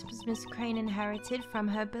the items Miss Crane inherited from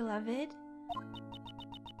her beloved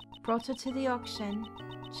brought her to the auction.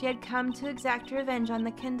 She had come to exact revenge on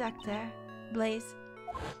the conductor, Blaise.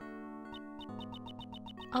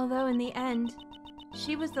 Although in the end,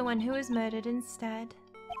 she was the one who was murdered instead.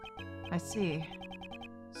 I see.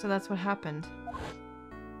 So that's what happened.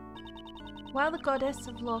 While the goddess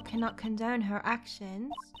of law cannot condone her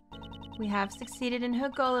actions, we have succeeded in her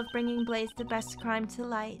goal of bringing Blaise DeBest's crime to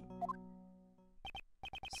light.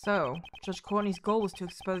 So, Judge Courtney's goal was to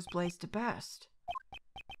expose Blaise DeBest.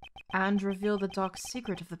 And reveal the dark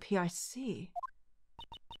secret of the PIC.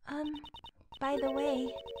 By the way,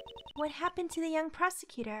 what happened to the young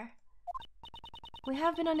prosecutor? We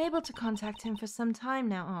have been unable to contact him for some time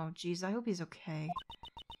now. Oh, geez, I hope he's okay.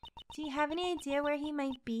 Do you have any idea where he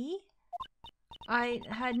might be? I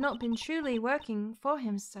had not been truly working for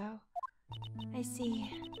him, so... I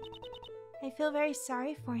see. I feel very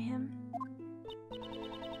sorry for him.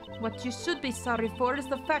 What you should be sorry for is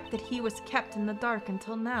the fact that he was kept in the dark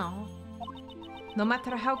until now. No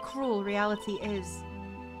matter how cruel reality is,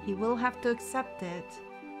 he will have to accept it.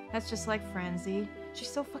 That's just like Francie.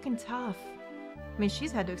 She's so fucking tough. I mean,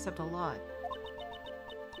 she's had to accept a lot.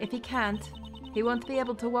 If he can't, he won't be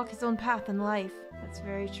able to walk his own path in life. That's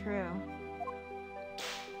very true.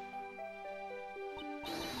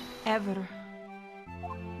 Ever.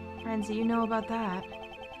 Francie, you know about that.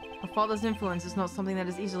 A father's influence is not something that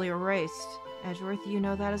is easily erased. Edgeworth, you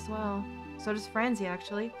know that as well. So does Francie,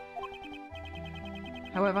 actually.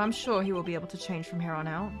 However, I'm sure he will be able to change from here on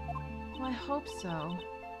out. Well, I hope so.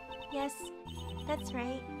 Yes, that's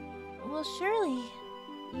right. Well, surely,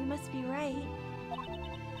 you must be right.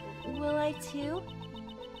 Will I, too,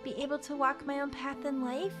 be able to walk my own path in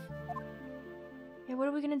life? Yeah, what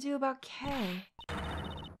are we gonna do about Kay?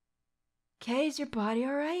 Kay, is your body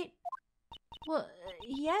alright? Well,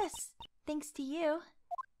 yes, thanks to you.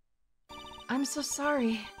 I'm so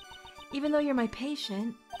sorry. Even though you're my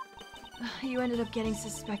patient, you ended up getting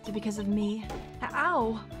suspected because of me.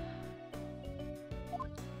 Ow!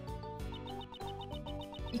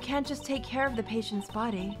 You can't just take care of the patient's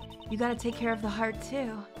body. You gotta take care of the heart,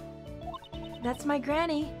 too. That's my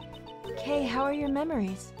granny. Kay, how are your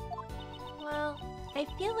memories? Well, I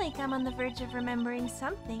feel like I'm on the verge of remembering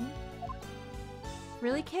something.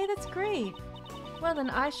 Really, Kay? That's great. Well, then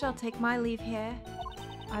I shall take my leave here.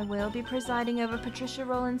 I will be presiding over Patricia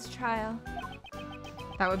Rowland's trial.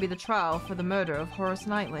 That would be the trial for the murder of Horace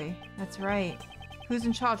Knightley. That's right. Who's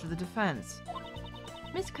in charge of the defense?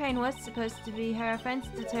 Miss Crane was supposed to be her defense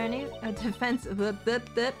attorney,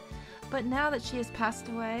 but now that she has passed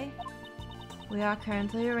away, we are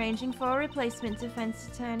currently arranging for a replacement defense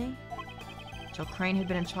attorney. Jill Crane had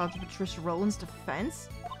been in charge of Patricia Rowland's defense?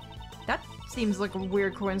 That seems like a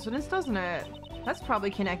weird coincidence, doesn't it? That's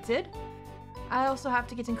probably connected. I also have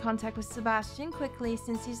to get in contact with Sebastian quickly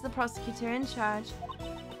since he's the prosecutor in charge.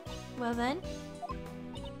 Well then...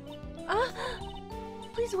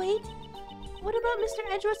 Please wait! What about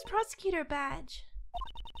Mr. Edgeworth's prosecutor badge?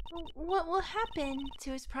 What will happen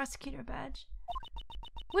to his prosecutor badge?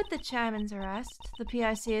 With the chairman's arrest, the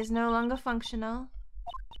PIC is no longer functional,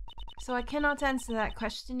 so I cannot answer that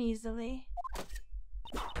question easily.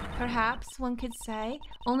 Perhaps one could say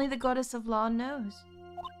only the goddess of law knows.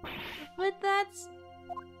 But that's...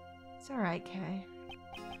 It's alright, Kay.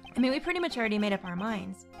 I mean, we pretty much already made up our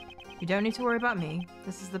minds. You don't need to worry about me.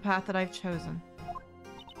 This is the path that I've chosen.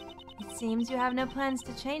 It seems you have no plans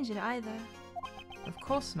to change it either. Of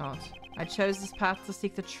course not. I chose this path to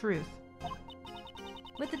seek the truth.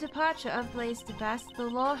 With the departure of Blaise DeBest, the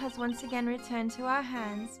law has once again returned to our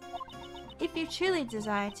hands. If you truly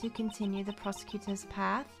desire to continue the prosecutor's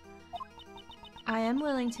path, I am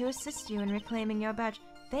willing to assist you in reclaiming your badge.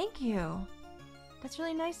 Thank you. That's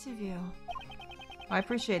really nice of you. I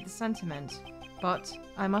appreciate the sentiment, but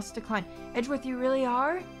I must decline. Edgeworth, you really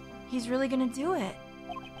are? He's really gonna do it.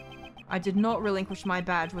 I did not relinquish my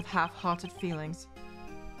badge with half-hearted feelings.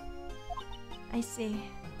 I see.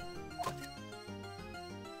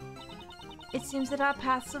 It seems that our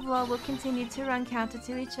paths of law will continue to run counter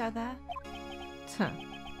to each other.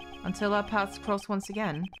 Until our paths cross once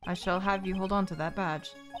again, I shall have you hold on to that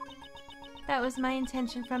badge. That was my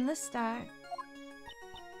intention from the start.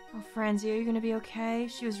 Oh, Franzi, are you gonna be okay?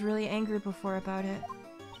 She was really angry before about it.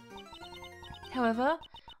 However,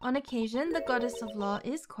 on occasion, the goddess of law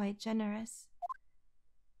is quite generous.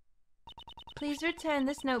 Please return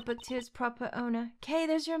this notebook to its proper owner. Kay,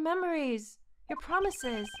 there's your memories! Your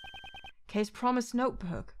promises! Kay's promised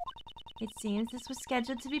notebook. It seems this was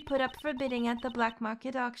scheduled to be put up for bidding at the black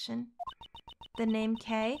market auction. The name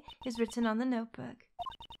Kay is written on the notebook.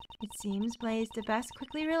 It seems Blaise de Best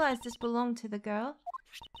quickly realized this belonged to the girl,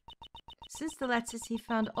 since the letters he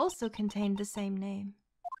found also contained the same name.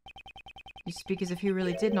 You speak as if you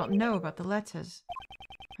really did not know about the letters.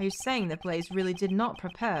 Are you saying that Blaise really did not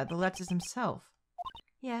prepare the letters himself?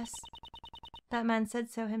 Yes, that man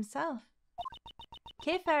said so himself.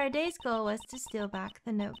 Kay Faraday's goal was to steal back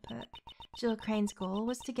the notebook. Jill Crane's goal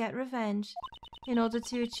was to get revenge. In order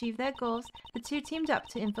to achieve their goals, the two teamed up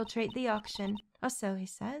to infiltrate the auction, or so he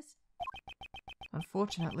says.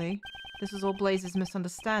 Unfortunately, this was all Blaise's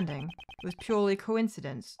misunderstanding. It was purely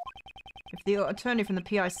coincidence. If the attorney from the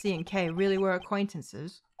PIC and Kay really were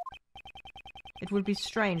acquaintances, it would be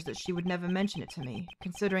strange that she would never mention it to me,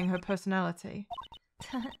 considering her personality.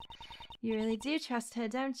 You really do trust her,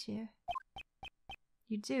 don't you?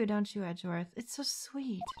 You do, don't you, Edgeworth? It's so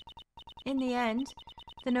sweet. In the end,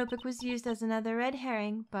 the notebook was used as another red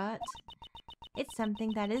herring, but it's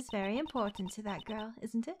something that is very important to that girl,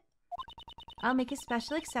 isn't it? I'll make a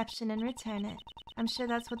special exception and return it. I'm sure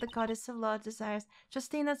that's what the goddess of law desires.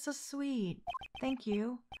 Justine, that's so sweet. Thank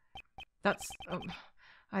you. That's...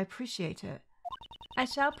 I appreciate it. I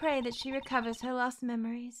shall pray that she recovers her lost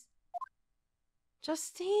memories.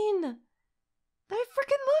 Justine! I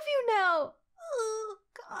freaking love you now! Oh,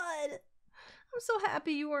 God. I'm so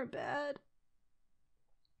happy you weren't bad.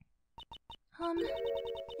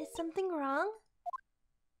 Is something wrong?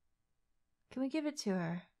 Can we give it to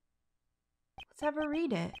her? Let's have her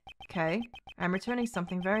read it. Okay, I'm returning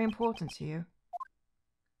something very important to you.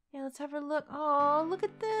 Yeah, let's have her look. Oh, look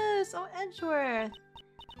at this! Oh, Edgeworth!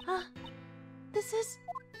 Huh? This is...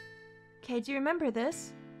 Okay, do you remember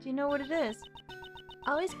this? Do you know what it is?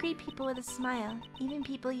 Always greet people with a smile, even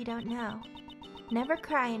people you don't know. Never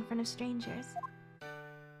cry in front of strangers.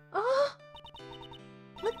 Oh!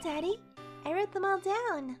 Look, Daddy! I wrote them all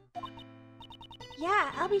down.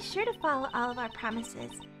 Yeah, I'll be sure to follow all of our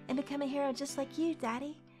promises and become a hero just like you,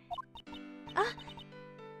 Daddy. Ah!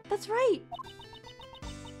 That's right!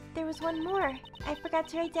 There was one more. I forgot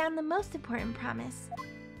to write down the most important promise.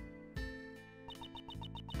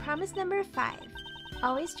 Promise number 5.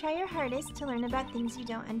 Always try your hardest to learn about things you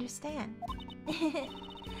don't understand.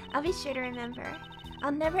 I'll be sure to remember.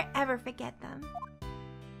 I'll never ever forget them.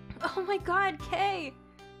 Oh my God, Kay!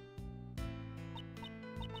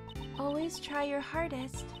 Always try your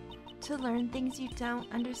hardest to learn things you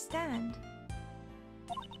don't understand.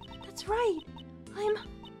 That's right!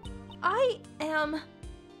 I am...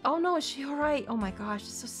 Oh no, is she alright? Oh my gosh,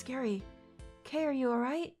 it's so scary. Kay, are you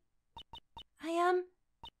alright? I am...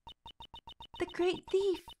 the great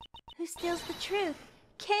thief who steals the truth.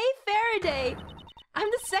 Kay Faraday! I'm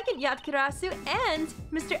the second Yatkarasu and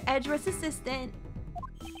Mr. Edgeworth's assistant.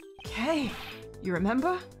 Kay, you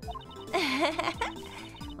remember?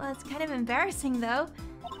 Well, it's kind of embarrassing though.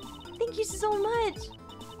 Thank you so much.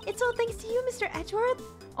 It's all thanks to you, Mr. Edgeworth.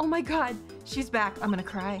 Oh my God, she's back. I'm gonna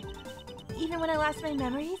cry. Even when I lost my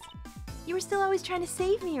memories, you were still always trying to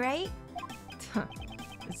save me, right?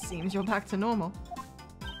 It seems you're back to normal.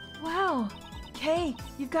 Wow, Kay,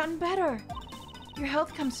 you've gotten better. Your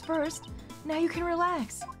health comes first. Now you can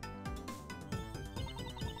relax.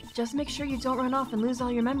 Just make sure you don't run off and lose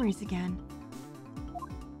all your memories again.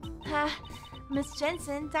 Miss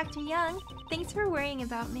Jensen, Dr. Young, thanks for worrying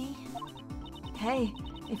about me. Hey,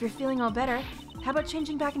 if you're feeling all better, how about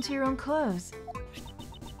changing back into your own clothes?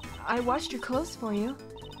 I washed your clothes for you,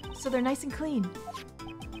 so they're nice and clean.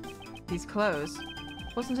 These clothes?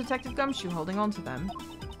 Wasn't Detective Gumshoe holding on to them?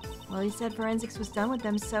 Well, he said forensics was done with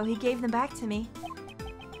them, so he gave them back to me.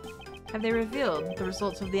 Have they revealed the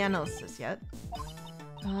results of the analysis yet?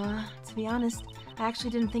 To be honest, I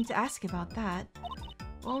actually didn't think to ask about that.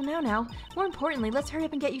 Well, now. More importantly, let's hurry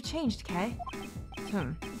up and get you changed, Kay.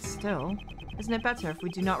 Still, isn't it better if we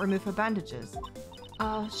do not remove her bandages?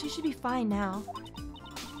 She should be fine now.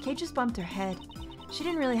 Kay just bumped her head. She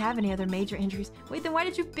didn't really have any other major injuries. Wait, then why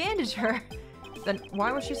did you bandage her? Then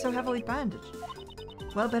why was she so heavily bandaged?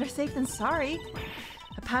 Well, better safe than sorry.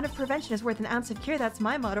 A pound of prevention is worth an ounce of cure, that's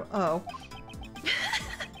my motto. Oh.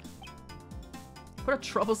 What a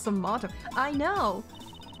troublesome motto. I know.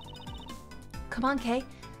 Come on, Kay.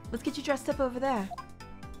 Let's get you dressed up over there.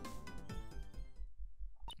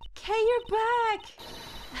 Kay, you're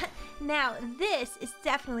back! Now, this is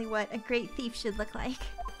definitely what a great thief should look like.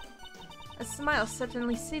 A smile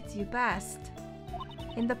certainly suits you best.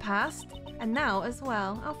 In the past, and now as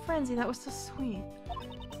well. Oh, Frenzy, that was so sweet.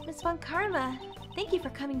 Miss Von Karma, thank you for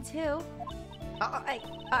coming too.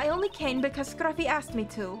 I only came because Scruffy asked me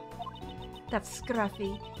to. That's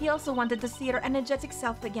Scruffy. He also wanted to see her energetic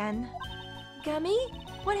self again. Gummy?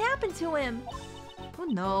 What happened to him?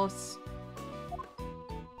 Who knows?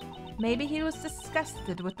 Maybe he was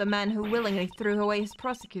disgusted with the man who willingly threw away his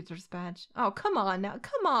prosecutor's badge. Oh, come on now,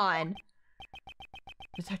 come on!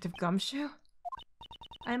 Detective Gumshoe?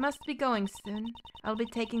 I must be going soon. I'll be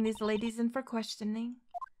taking these ladies in for questioning.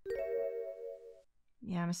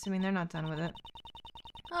 Yeah, I'm assuming they're not done with it.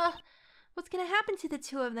 What's gonna happen to the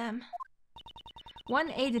two of them?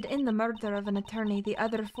 One aided in the murder of an attorney, the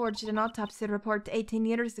other forged an autopsy report 18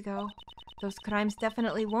 years ago. Those crimes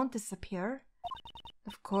definitely won't disappear.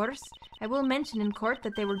 Of course, I will mention in court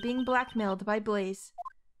that they were being blackmailed by Blaze.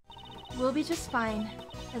 We'll be just fine.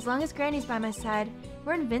 As long as Granny's by my side,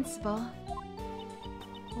 we're invincible.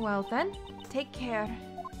 Well then, take care.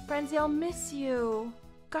 Frenzy, I'll miss you.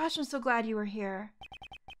 Gosh, I'm so glad you were here.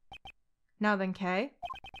 Now then, Kay.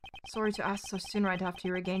 Sorry to ask so soon right after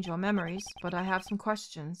you regained your memories, but I have some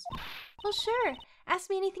questions. Well, sure. Ask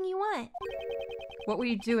me anything you want. What were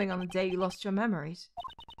you doing on the day you lost your memories?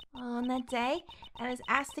 Well, on that day, I was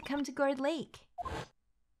asked to come to Gourd Lake.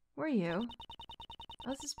 Were you? Oh,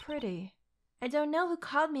 this is pretty. I don't know who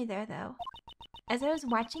called me there, though. As I was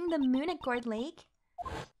watching the moon at Gourd Lake,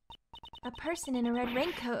 a person in a red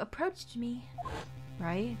raincoat approached me.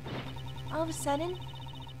 Right? All of a sudden,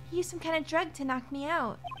 he used some kind of drug to knock me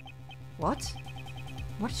out. What?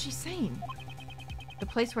 What is she saying? The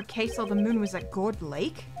place where Kay saw the moon was at Gourd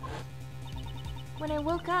Lake? When I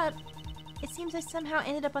woke up, it seems I somehow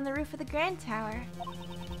ended up on the roof of the Grand Tower.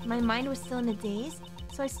 My mind was still in a daze,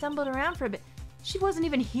 so I stumbled around for a bit. She wasn't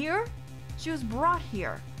even here? She was brought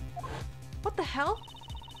here. What the hell?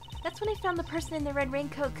 That's when I found the person in the red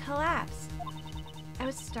raincoat collapse. I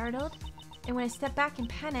was startled, and when I stepped back in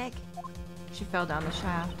panic, she fell down the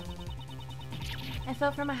shaft. I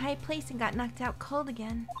fell from a high place and got knocked out cold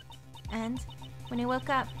again. And when I woke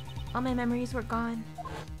up, all my memories were gone.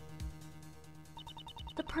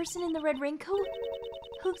 The person in the red raincoat?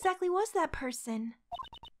 Who exactly was that person?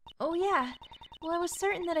 Oh yeah, well I was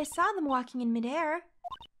certain that I saw them walking in midair.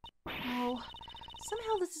 Oh,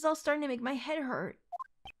 somehow this is all starting to make my head hurt.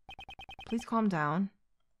 Please calm down.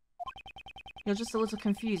 You're just a little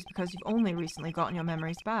confused because you've only recently gotten your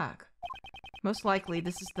memories back. Most likely,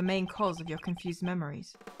 this is the main cause of your confused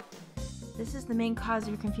memories. This is the main cause of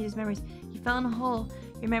your confused memories. You fell in a hole.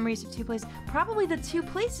 Your memories of two places. Probably the two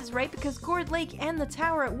places, right? Because Gourd Lake and the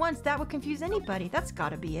tower at once, that would confuse anybody. That's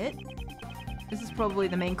gotta be it. This is probably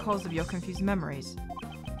the main cause of your confused memories.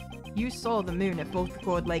 You saw the moon at both the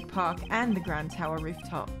Gourd Lake Park and the Grand Tower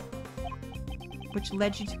rooftop, which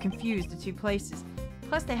led you to confuse the two places.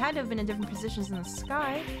 Plus, they had to have been in different positions in the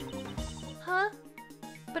sky. Huh?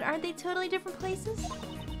 But aren't they totally different places?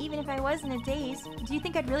 Even if I was in a daze, do you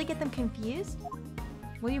think I'd really get them confused?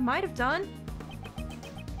 Well, you might have done.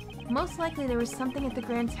 Most likely there was something at the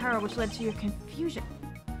Grand Tower which led to your confusion.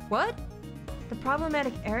 What? The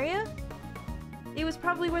problematic area? It was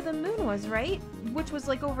probably where the moon was, right? Which was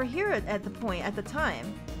like over here at the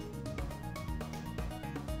time.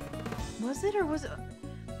 Was it or was it?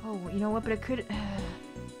 Oh, you know what, but it could...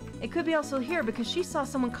 It could be also here because she saw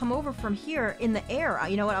someone come over from here in the air.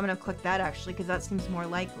 You know what? I'm going to click that actually because that seems more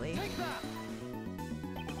likely.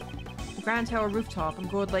 The Grand Tower rooftop and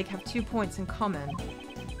Gourd Lake have 2 points in common.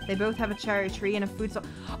 They both have a cherry tree and a food store.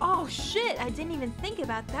 Oh shit! I didn't even think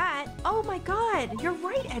about that. Oh my god! You're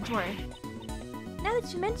right, Edgeworth. Now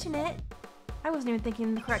that you mention it, I wasn't even thinking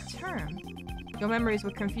in the correct term. Your memories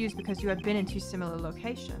were confused because you had been in two similar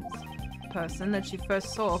locations. The person that you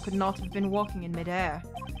first saw could not have been walking in midair.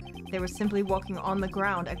 They were simply walking on the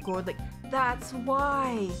ground at Gourd Lake. That's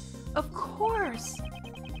why! Of course!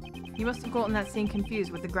 You must have gotten that scene confused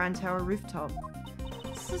with the Grand Tower rooftop.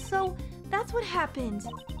 So that's what happened.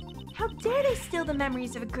 How dare they steal the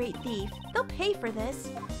memories of a great thief? They'll pay for this.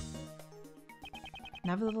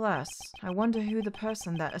 Nevertheless, I wonder who the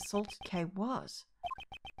person that assaulted Kay was.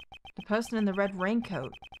 The person in the red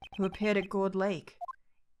raincoat who appeared at Gourd Lake.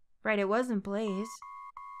 Right, it wasn't Blaze.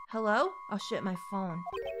 Hello? Oh shit, my phone.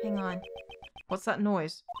 Hang on. What's that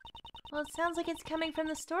noise? Well, it sounds like it's coming from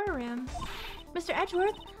the storeroom. Mr.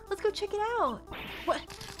 Edgeworth, let's go check it out.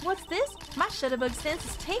 What's this? My shutterbug sense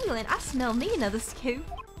is tingling. I smell me another scoop.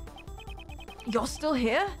 You're still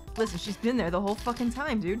here? Listen, she's been there the whole fucking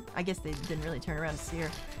time, dude. I guess they didn't really turn around to see her.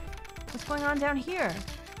 What's going on down here?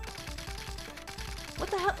 What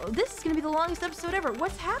the hell? This is gonna be the longest episode ever.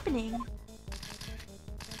 What's happening?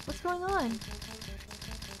 What's going on?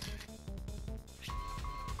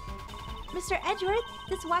 Mr. Edgeworth,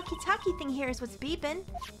 this walkie-talkie thing here is what's beeping.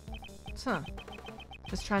 Huh.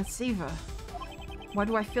 This transceiver. Why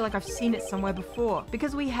do I feel like I've seen it somewhere before?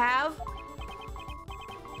 Because we have?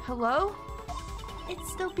 Hello?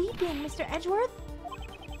 It's still beeping, Mr. Edgeworth.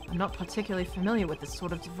 I'm not particularly familiar with this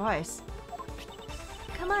sort of device.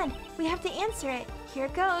 Come on, we have to answer it. Here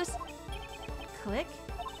it goes. Click.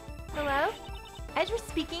 Hello? Edgeworth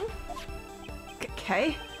speaking.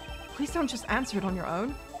 Kay? Please don't just answer it on your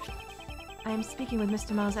own. I am speaking with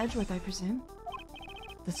Mr. Miles Edgeworth, I presume.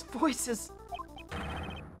 This voice is...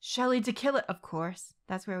 Shelley DeKiller, of course.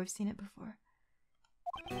 That's where we've seen it before.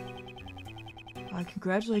 I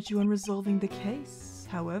congratulate you on resolving the case,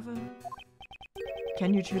 however.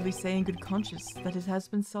 Can you truly say in good conscience that it has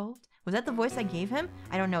been solved? Was that the voice I gave him?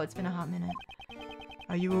 I don't know, it's been a hot minute.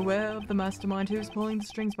 Are you aware of the mastermind who is pulling the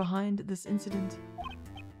strings behind this incident?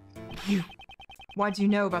 You! Why do you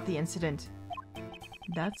know about the incident?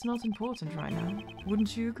 That's not important right now.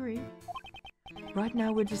 Wouldn't you agree? Right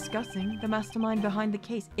now we're discussing the mastermind behind the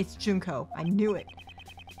case. It's Junko. I knew it.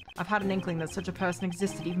 I've had an inkling that such a person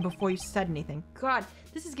existed even before you said anything. God,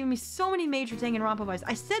 this is giving me so many major Danganronpa vibes.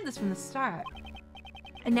 I said this from the start.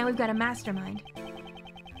 And now we've got a mastermind.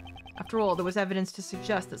 After all, there was evidence to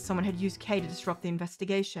suggest that someone had used K to disrupt the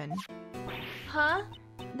investigation. Huh?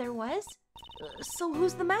 There was? So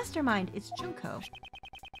who's the mastermind? It's Junko.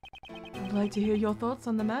 I'd like to hear your thoughts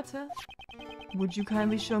on the matter. Would you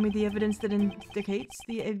kindly show me the evidence that indicates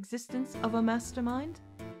the existence of a mastermind?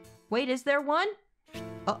 Wait, is there one?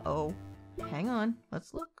 Uh-oh. Hang on,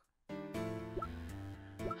 let's look.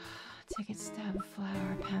 Ticket stub,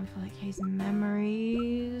 flower, pamphlet, case,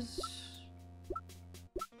 memories...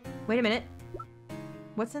 Wait a minute.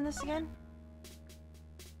 What's in this again?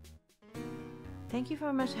 Thank you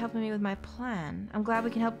very much for helping me with my plan. I'm glad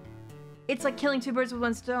we can help... It's like killing two birds with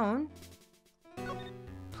one stone.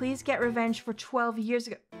 Please get revenge for 12 years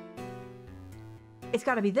ago. It's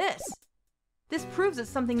gotta be this. This proves that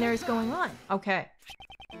something there is going on. Okay.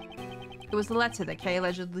 It was the letter that Kay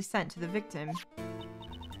allegedly sent to the victim.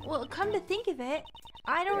 Well, come to think of it,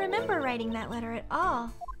 I don't remember writing that letter at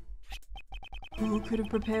all. Who could have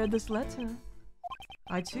prepared this letter?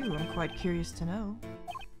 I too am quite curious to know.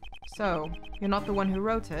 So, you're not the one who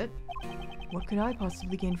wrote it? What could I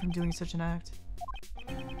possibly gain from doing such an act?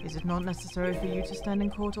 Is it not necessary for you to stand in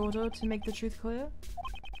court order to make the truth clear?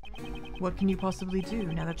 What can you possibly do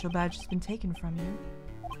now that your badge has been taken from you?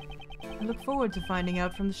 I look forward to finding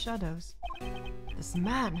out from the shadows. This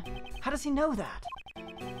man, how does he know that?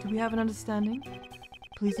 Do we have an understanding?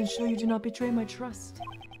 Please ensure you do not betray my trust.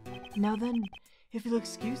 Now then, if you'll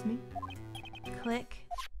excuse me. Click.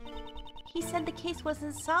 He said the case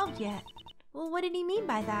wasn't solved yet. Well, what did he mean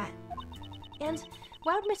by that? And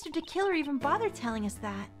why would Mr. DeKiller even bother telling us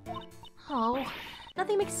that? Oh,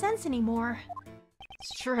 nothing makes sense anymore.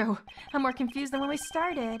 It's true. I'm more confused than when we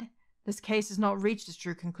started. This case has not reached its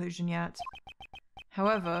true conclusion yet.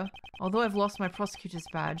 However, although I've lost my prosecutor's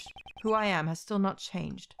badge, who I am has still not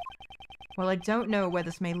changed. While I don't know where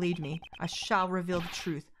this may lead me, I shall reveal the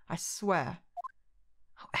truth. I swear.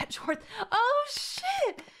 Oh, Edgeworth. Oh,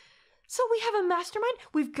 shit! So we have a mastermind?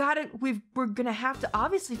 We're gonna have to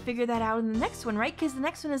obviously figure that out in the next one, right? Because the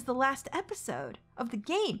next one is the last episode of the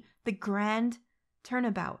game. The grand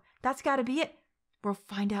turnabout. That's gotta be it. We'll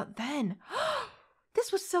find out then.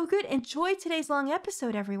 This was so good. Enjoy today's long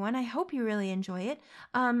episode, everyone. I hope you really enjoy it.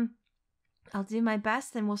 I'll do my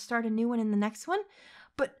best and we'll start a new one in the next one.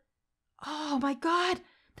 But, oh my god,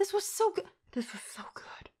 this was so good. This was so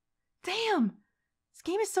good. Damn. This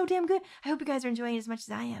game is so damn good. I hope you guys are enjoying it as much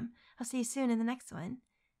as I am. I'll see you soon in the next one.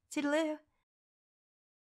 Toodaloo.